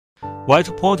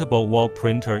White portable wall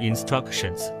printer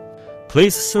instructions.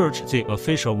 Please search the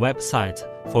official website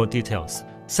for details.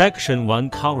 Section 1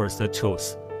 covers the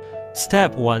tools.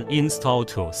 Step 1 Install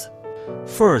tools.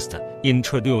 First,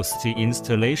 introduce the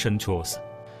installation tools.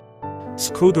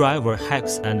 Screwdriver,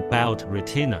 hex and belt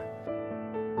retainer.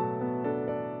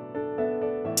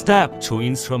 Step 2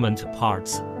 Instrument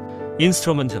parts.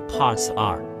 Instrument parts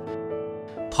are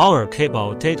power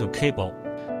cable, data cable,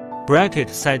 bracket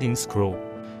setting screw,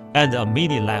 and a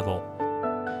mini level,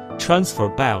 transfer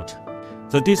belt,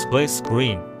 the display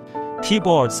screen,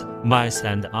 keyboards, mice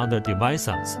and other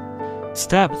devices.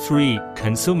 Step 3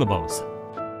 Consumables.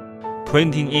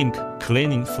 Printing ink,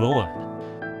 cleaning fluid,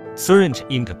 syringe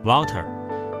ink blotter,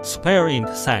 spare ink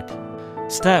sac.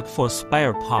 Step 4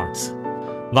 Spare parts.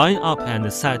 Line up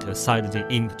and set aside the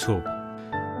ink tube.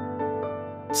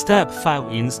 Step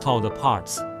 5 Install the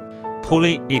parts.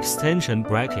 Pulley extension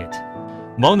bracket,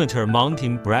 monitor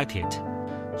mounting bracket,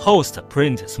 host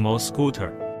print small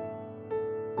scooter.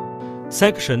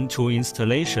 Section 2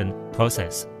 Installation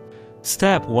process.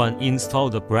 Step 1 Install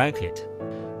the bracket.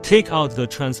 Take out the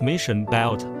transmission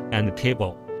belt and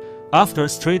cable. After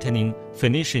straightening,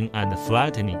 finishing and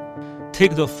flattening,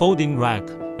 take the folding rack.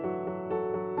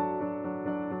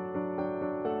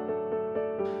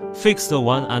 Fix the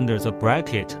one under the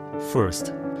bracket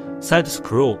first. Set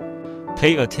screw.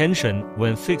 Pay attention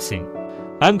when fixing.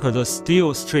 Anchor the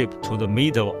steel strip to the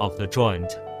middle of the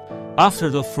joint. After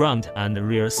the front and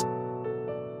rear,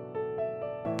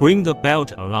 bring the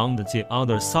belt along the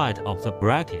other side of the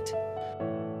bracket.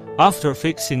 After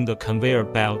fixing the conveyor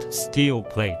belt steel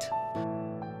plate,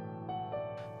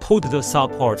 put the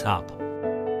support up.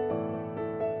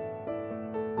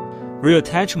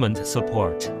 Reattachment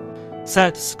support.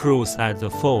 Set screws at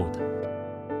the fold.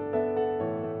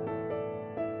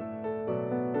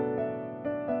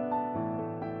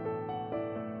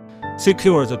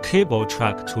 Secure the cable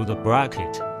track to the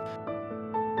bracket.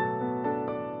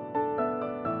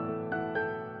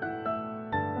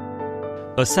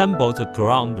 Assemble the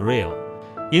ground rail.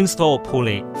 Install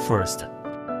pulley first.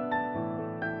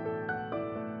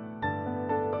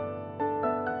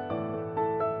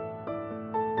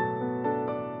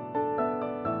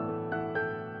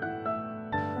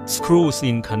 Screws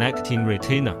in connecting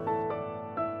retainer.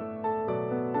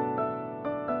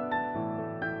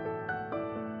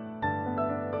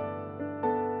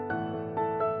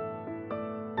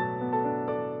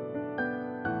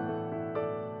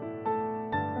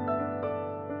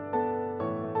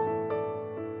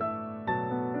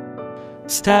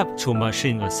 Step 2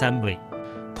 Machine assembly.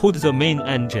 Put the main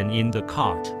engine in the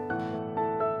cart.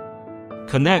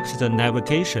 Connect the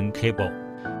navigation cable.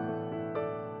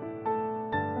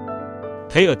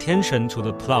 Pay attention to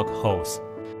the plug holes.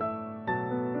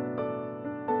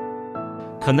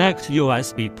 Connect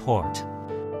USB port.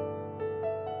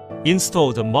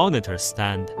 Install the monitor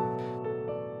stand.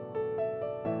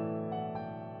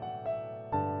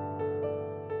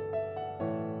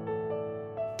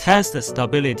 Test the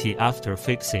stability after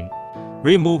fixing.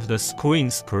 Remove the screen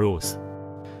screws.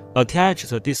 Attach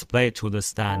the display to the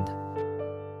stand.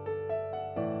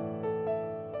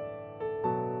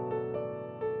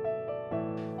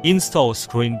 Install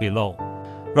screen below.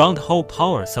 Round hole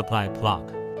power supply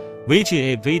plug.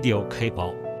 VGA video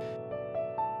cable.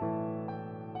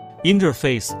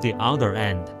 Interface the other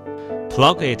end.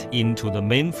 Plug it into the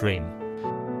mainframe.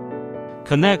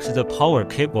 Connect the power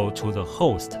cable to the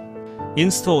host.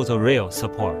 Install the rail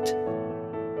support.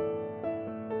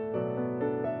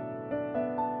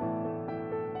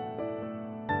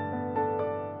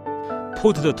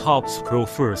 Put the top screw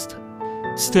first.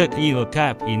 Stick in a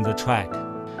gap in the track.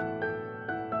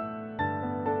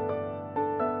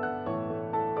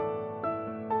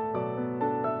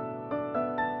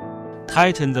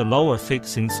 Tighten the lower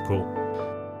fixing screw.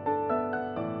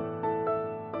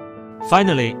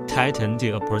 Finally, tighten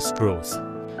the upper screws.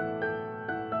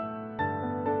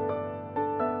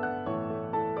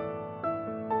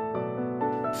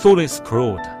 Fully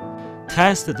screwed.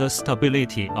 Test the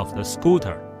stability of the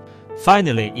scooter.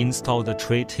 Finally, install the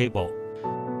tray table.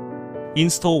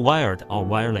 Install wired or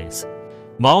wireless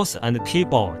mouse and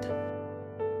keyboard.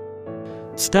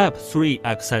 Step 3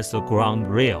 Access the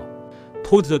ground rail.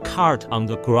 Put the cart on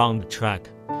the ground track.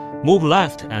 Move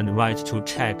left and right to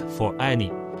check for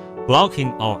any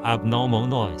blocking or abnormal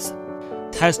noise.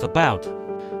 Test the belt,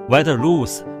 whether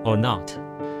loose or not.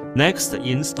 Next,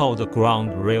 install the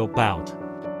ground rail belt.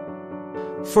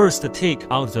 First, take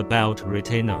out the belt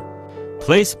retainer.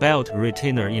 Place belt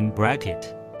retainer in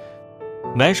bracket.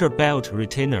 Measure belt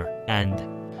retainer and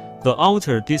the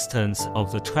outer distance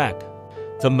of the track.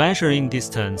 The measuring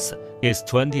distance is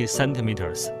 20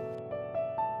 centimeters.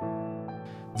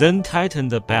 Then tighten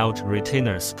the belt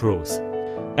retainer screws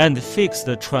and fix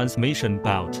the transmission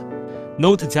belt.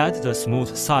 Note that the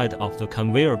smooth side of the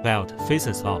conveyor belt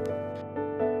faces up.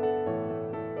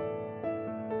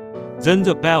 Then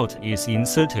the belt is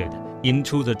inserted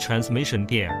into the transmission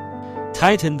gear.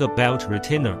 Tighten the belt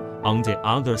retainer on the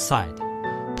other side.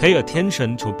 Pay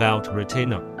attention to belt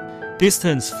retainer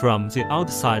distance from the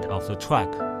outside of the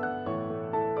track.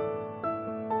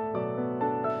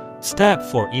 Step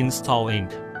 4. Install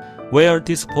ink. Wear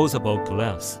disposable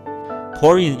gloves.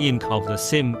 Pour in ink of the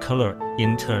same color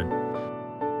in turn.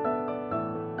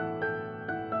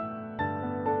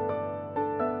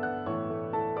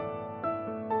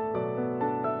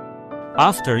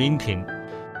 After inking,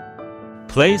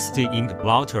 place the ink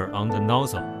blotter on the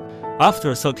nozzle.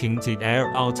 After sucking the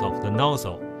air out of the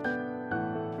nozzle,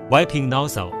 wiping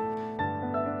nozzle.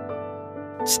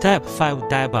 Step 5.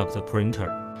 Debug the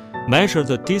printer. Measure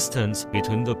the distance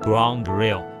between the ground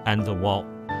rail and the wall.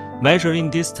 Measuring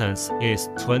distance is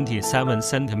 27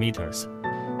 centimeters.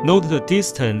 Note the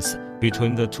distance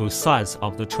between the two sides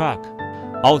of the track.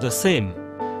 All the same,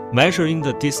 measuring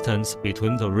the distance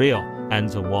between the rail and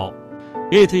the wall.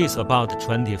 It is about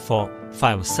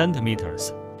 24.5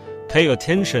 centimeters. Pay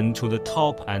attention to the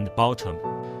top and bottom.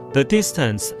 The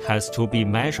distance has to be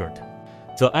measured.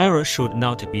 The error should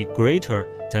not be greater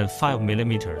than 5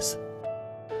 millimeters.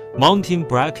 Mounting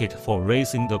bracket for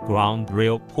raising the ground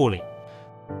rail pulley.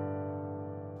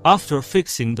 After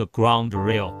fixing the ground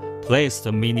rail, place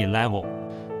the mini level.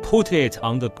 Put it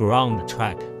on the ground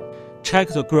track. Check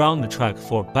the ground track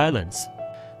for balance.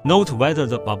 Note whether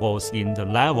the bubbles in the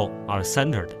level are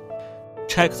centered.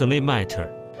 Check the limiter.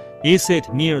 Is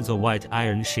it near the white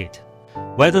iron sheet?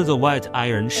 Whether the white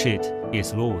iron sheet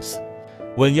is loose.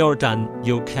 When you're done,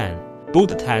 you can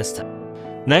boot test.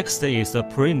 Next is the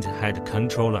print head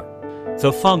controller.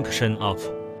 The function of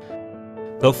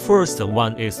the first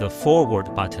one is the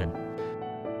forward button.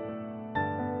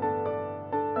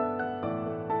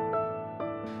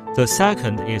 The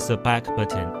second is the back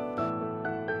button.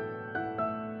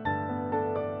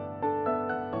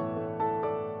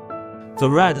 The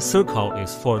red circle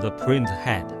is for the print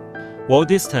head. Wall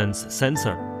distance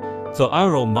sensor. The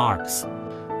arrow marks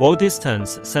wall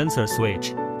distance sensor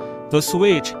switch. The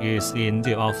switch is in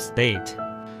the off state.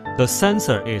 The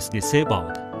sensor is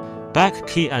disabled. Back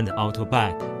key and auto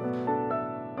back.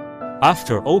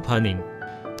 After opening,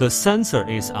 the sensor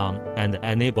is on and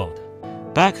enabled.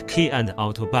 Back key and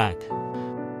auto back.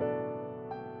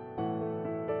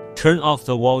 Turn off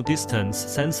the wall distance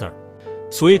sensor.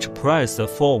 Switch, press the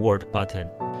forward button.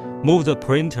 Move the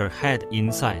printer head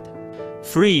inside.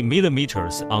 3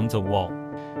 millimeters on the wall.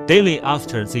 Daily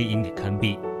after the ink can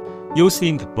be. Use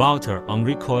ink blotter on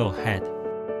recoil head.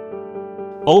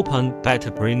 Open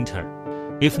beta printer.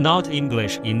 If not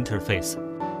English interface.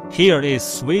 Here is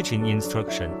switching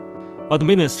instruction.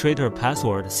 Administrator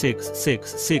password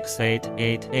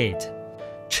 666888.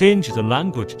 Change the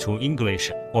language to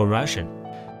English or Russian.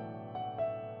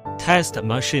 Test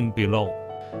machine below.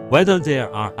 Whether there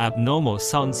are abnormal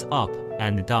sounds up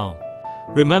and down.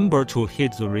 Remember to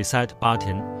hit the reset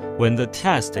button when the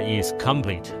test is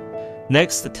complete.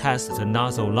 Next, test the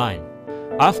nozzle line.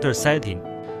 After setting,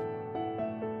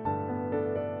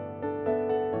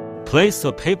 place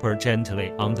the paper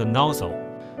gently on the nozzle.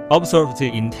 Observe the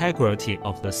integrity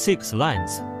of the 6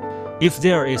 lines. If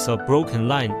there is a broken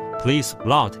line, please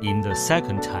blot in the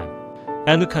second time,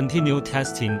 and continue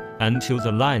testing until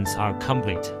the lines are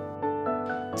complete.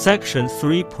 Section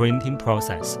 3. Printing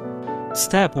process.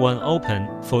 Step 1. Open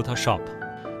Photoshop.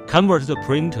 Convert the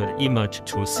printed image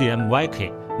to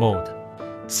CMYK mode.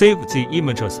 Save the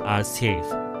images as TIFF.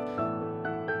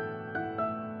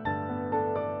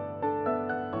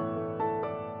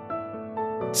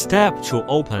 Step 2.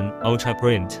 Open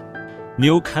UltraPrint.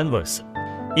 New canvas.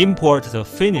 Import the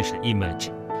finished image.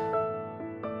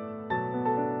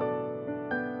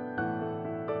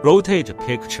 Rotate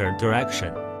picture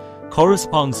direction.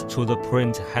 Corresponds to the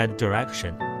print head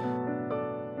direction.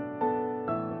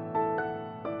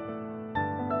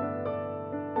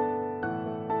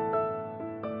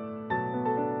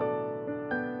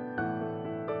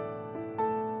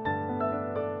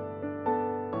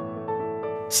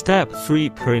 Step 3.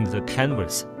 Print the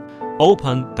canvas.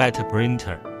 Open beta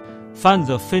printer. Find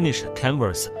the finished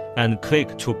canvas and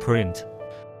click to print.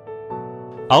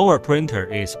 Our printer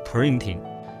is printing.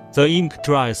 The ink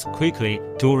dries quickly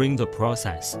during the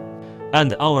process.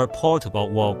 And our portable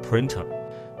wall printer.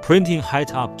 Printing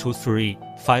height up to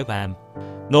 3.5 m.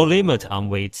 No limit on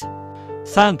weight.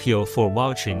 Thank you for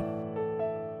watching.